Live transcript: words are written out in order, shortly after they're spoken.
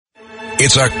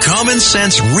It's a common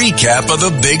sense recap of the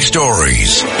big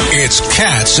stories. It's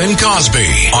Katz and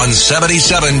Cosby on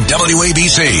 77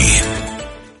 WABC.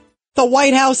 The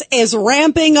White House is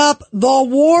ramping up the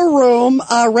war room,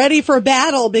 ready for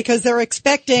battle because they're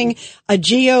expecting a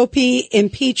GOP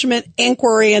impeachment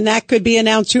inquiry, and that could be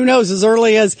announced, who knows, as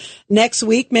early as next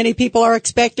week. Many people are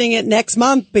expecting it next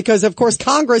month because, of course,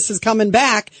 Congress is coming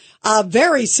back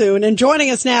very soon. And joining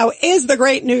us now is the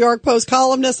great New York Post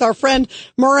columnist, our friend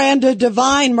Miranda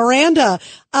Devine. Miranda,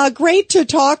 great to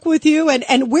talk with you.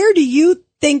 And where do you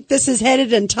think this is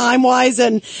headed in time-wise,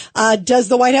 and does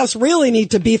the White House really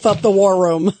need to beef up the war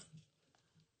room?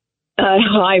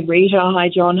 Hi, Rita. Hi,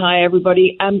 John. Hi,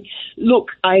 everybody. Look,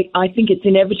 I think it's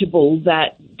inevitable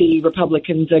that the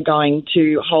Republicans are going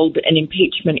to hold an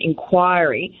impeachment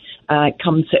inquiry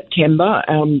come September.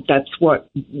 That's what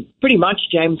pretty much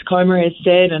James Comer has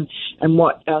said and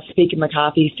what Speaker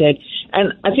McCarthy said.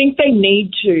 And I think they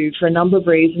need to, for a number of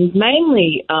reasons,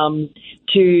 mainly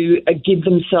to give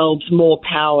themselves more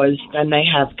powers than they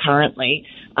have currently.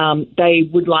 They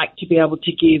would like to be able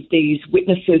to give these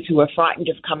witnesses who are frightened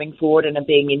of coming forward and are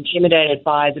being intimidated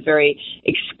by the very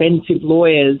expensive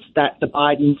lawyers that the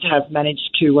Bidens have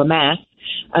managed to amass.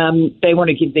 They want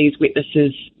to give these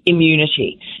witnesses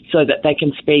immunity so that they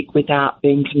can speak without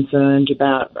being concerned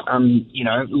about,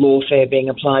 lawfare being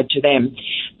applied to them.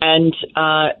 And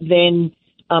then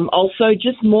also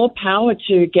just more power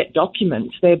to get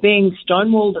documents. They're being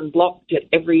stonewalled and blocked at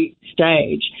every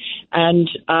stage. And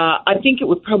I think it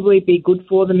would probably be good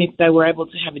for them if they were able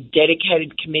to have a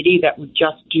dedicated committee that would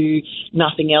just do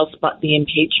nothing else but the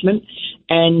impeachment.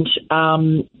 And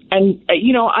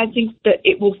I think that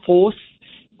it will force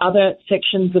other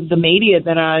sections of the media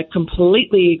that are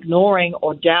completely ignoring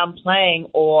or downplaying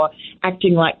or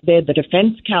acting like they're the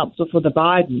defense counsel for the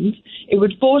Bidens. It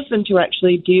would force them to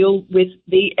actually deal with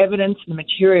the evidence and the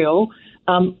material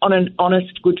on an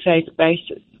honest, good faith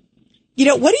basis. You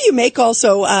know, what do you make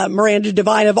also, Miranda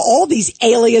Devine, of all these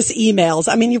alias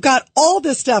emails? I mean, you've got all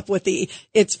this stuff with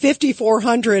it's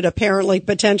 5,400 apparently,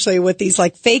 potentially, with these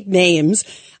like fake names.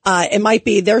 It might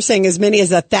be, they're saying as many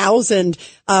as 1,000,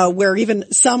 where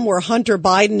even some where Hunter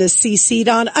Biden is CC'd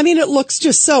on. I mean, it looks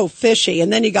just so fishy.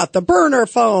 And then you got the burner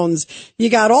phones. You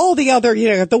got all the other,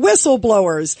 the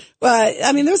whistleblowers.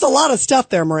 I mean, there's a lot of stuff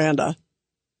there, Miranda.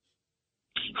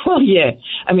 Well, yeah.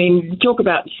 I mean, talk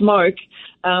about smoke.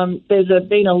 There's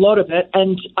been a lot of it,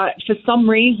 and for some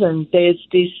reason there's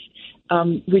this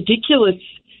ridiculous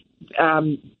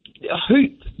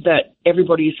hoop that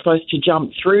everybody is supposed to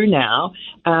jump through now,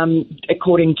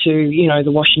 according to,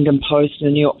 the Washington Post and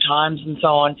the New York Times and so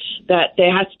on, that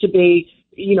there has to be,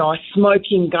 a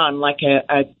smoking gun, like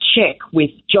a check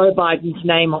with Joe Biden's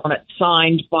name on it,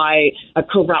 signed by a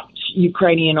corrupt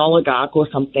Ukrainian oligarch or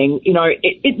something.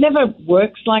 It never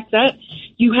works like that.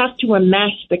 You have to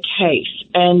amass the case,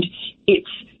 and it's,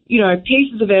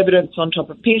 pieces of evidence on top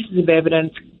of pieces of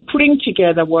evidence, putting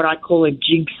together what I call a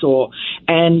jigsaw.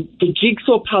 And the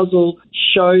jigsaw puzzle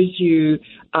shows you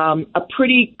a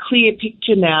pretty clear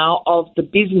picture now of the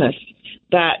business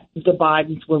that the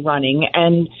Bidens were running.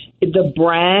 And the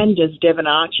brand, as Devon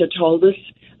Archer told us,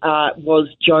 was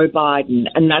Joe Biden,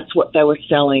 and that's what they were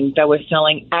selling. They were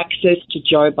selling access to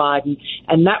Joe Biden,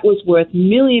 and that was worth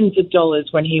millions of dollars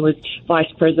when he was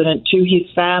vice president to his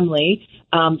family,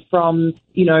 from,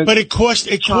 But it cost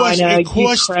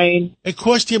Ukraine. It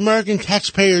cost the American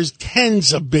taxpayers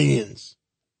tens of billions.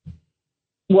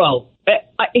 Well,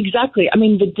 exactly. I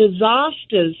mean, the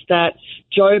disasters that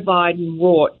Joe Biden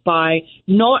wrought by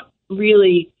not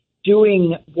really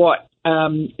doing what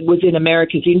was in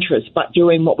America's interest, but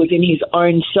doing what was in his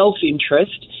own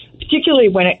self-interest, particularly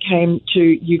when it came to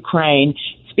Ukraine,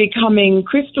 it's becoming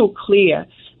crystal clear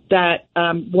that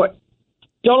what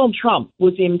Donald Trump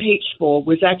was impeached for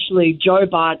was actually Joe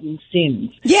Biden's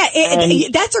sins. Yeah,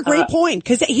 that's a great point,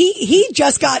 because he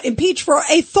just got impeached for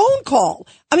a phone call.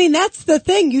 I mean, that's the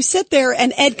thing. You sit there,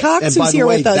 and Ed Cox, who's here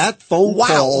with us. That phone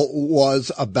call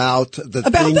was about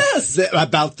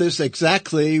about this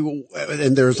exactly.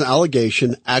 And there's an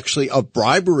allegation actually of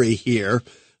bribery here,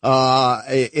 by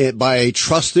a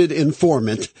trusted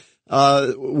informant,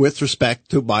 with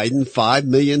respect to Biden, $5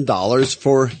 million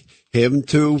for him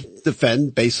to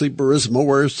defend basically Burisma,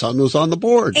 where his son was on the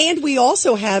board. And we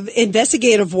also have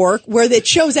investigative work where it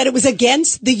shows that it was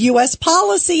against the U.S.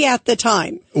 policy at the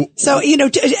time. So,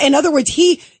 in other words,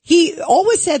 he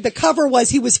always said the cover was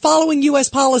he was following U.S.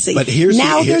 policy. But there's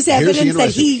evidence that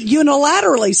he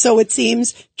unilaterally, so it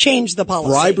seems, changed the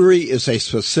policy. Bribery is a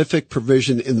specific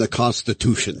provision in the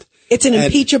Constitution. It's an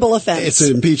impeachable offense. It's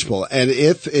an impeachable. And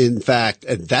if, in fact,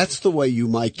 and that's the way you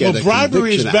might get a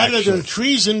bribery is better actually. than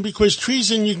treason, because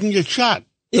treason you can get shot.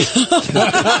 There's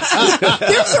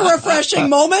a refreshing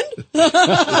moment.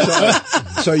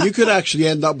 So you could actually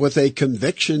end up with a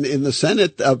conviction in the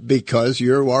Senate because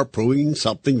you are proving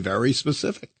something very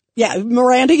specific. Yeah.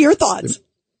 Miranda, your thoughts?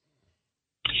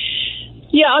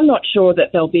 Yeah, I'm not sure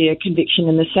that there'll be a conviction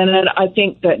in the Senate. I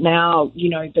think that now,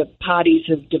 the parties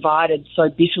have divided so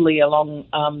bitterly along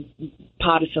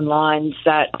partisan lines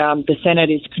that the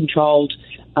Senate is controlled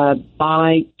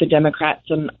by the Democrats.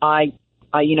 And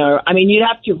you'd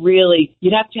have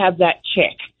to have that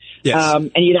check. Yes.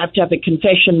 And you'd have to have a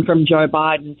confession from Joe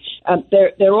Biden.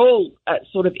 They're all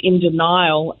sort of in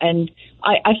denial. And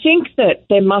I think that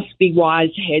there must be wise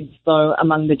heads, though,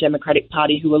 among the Democratic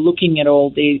Party who are looking at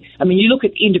all you look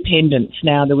at independents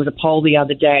now. There was a poll the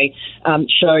other day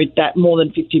showed that more than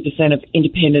 50% of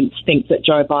independents think that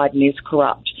Joe Biden is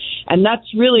corrupt. And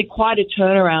that's really quite a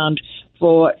turnaround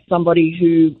for somebody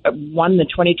who won the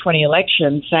 2020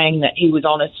 election, saying that he was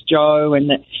honest Joe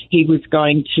and that he was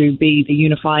going to be the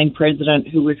unifying president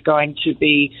who was going to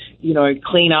be,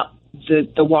 clean up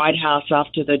the White House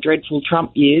after the dreadful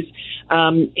Trump years.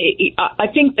 I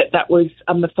think that was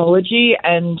a mythology,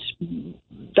 and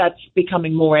that's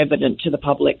becoming more evident to the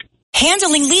public.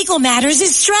 Handling legal matters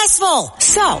is stressful.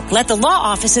 So, let the law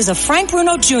offices of Frank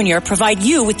Bruno Jr. provide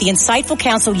you with the insightful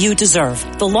counsel you deserve.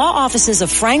 The law offices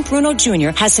of Frank Bruno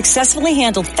Jr. has successfully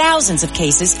handled thousands of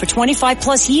cases for 25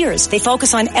 plus years. They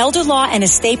focus on elder law and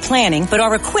estate planning, but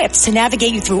are equipped to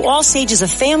navigate you through all stages of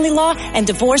family law and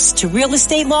divorce to real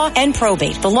estate law and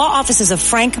probate. The law offices of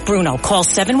Frank Bruno. Call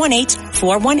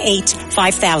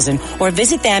 718-418-5000 or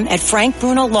visit them at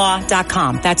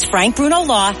frankbrunolaw.com. That's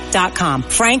frankbrunolaw.com.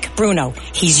 Frank Bruno.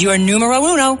 He's your numero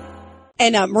uno.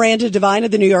 And Miranda Devine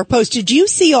of the New York Post. Did you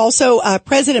see also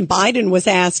President Biden was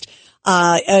asked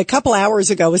a couple hours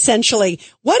ago, essentially,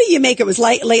 what do you make? It was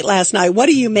late last night. What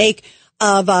do you make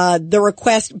of the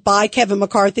request by Kevin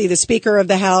McCarthy, the Speaker of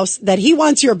the House, that he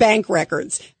wants your bank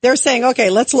records? They're saying, okay,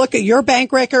 let's look at your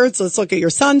bank records. Let's look at your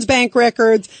son's bank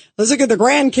records. Let's look at the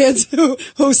grandkids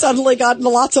who suddenly got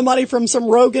lots of money from some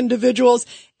rogue individuals.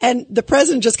 And the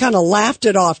president just kind of laughed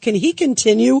it off. Can he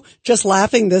continue just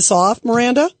laughing this off,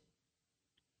 Miranda?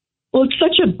 Well, it's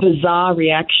such a bizarre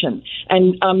reaction.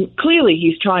 And clearly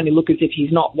he's trying to look as if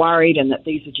he's not worried and that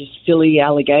these are just silly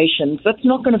allegations. That's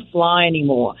not going to fly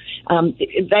anymore.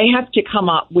 They have to come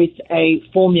up with a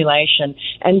formulation.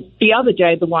 And the other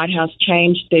day, the White House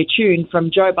changed their tune from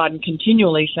Joe Biden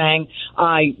continually saying,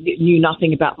 I knew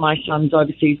nothing about my son's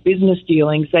overseas business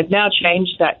dealings. They've now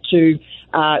changed that to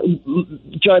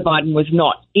Joe Biden was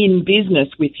not in business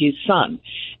with his son.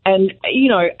 And,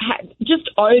 just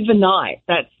overnight,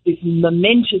 that's this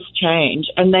momentous change,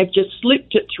 and they've just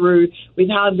slipped it through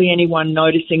with hardly anyone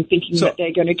noticing, thinking that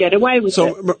they're going to get away with it.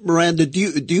 So, Miranda, do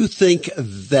you think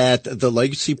that the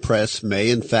legacy press may,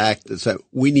 in fact, say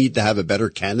we need to have a better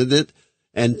candidate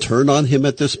and turn on him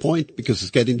at this point because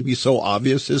it's getting to be so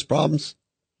obvious, his problems?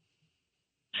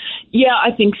 Yeah,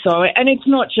 I think so. And it's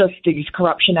not just these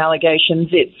corruption allegations.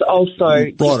 It's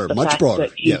also broader, much broader.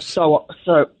 That he's so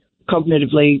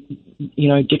cognitively,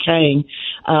 decaying.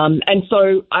 And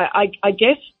so I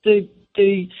guess the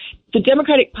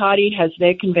Democratic Party has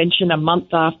their convention a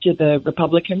month after the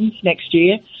Republicans next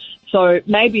year. So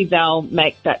maybe they'll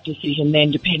make that decision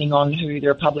then, depending on who the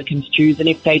Republicans choose. And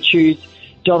if they choose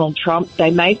Donald Trump,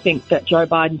 they may think that Joe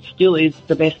Biden still is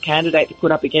the best candidate to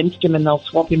put up against him, and they'll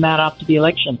swap him out after the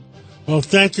election. Well,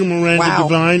 thank you, Miranda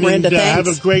Devine. Miranda, and have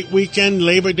a great weekend,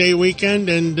 Labor Day weekend.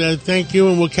 And thank you,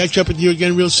 and we'll catch up with you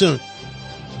again real soon.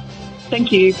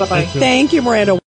 Thank you. Bye-bye. Thank you, Miranda.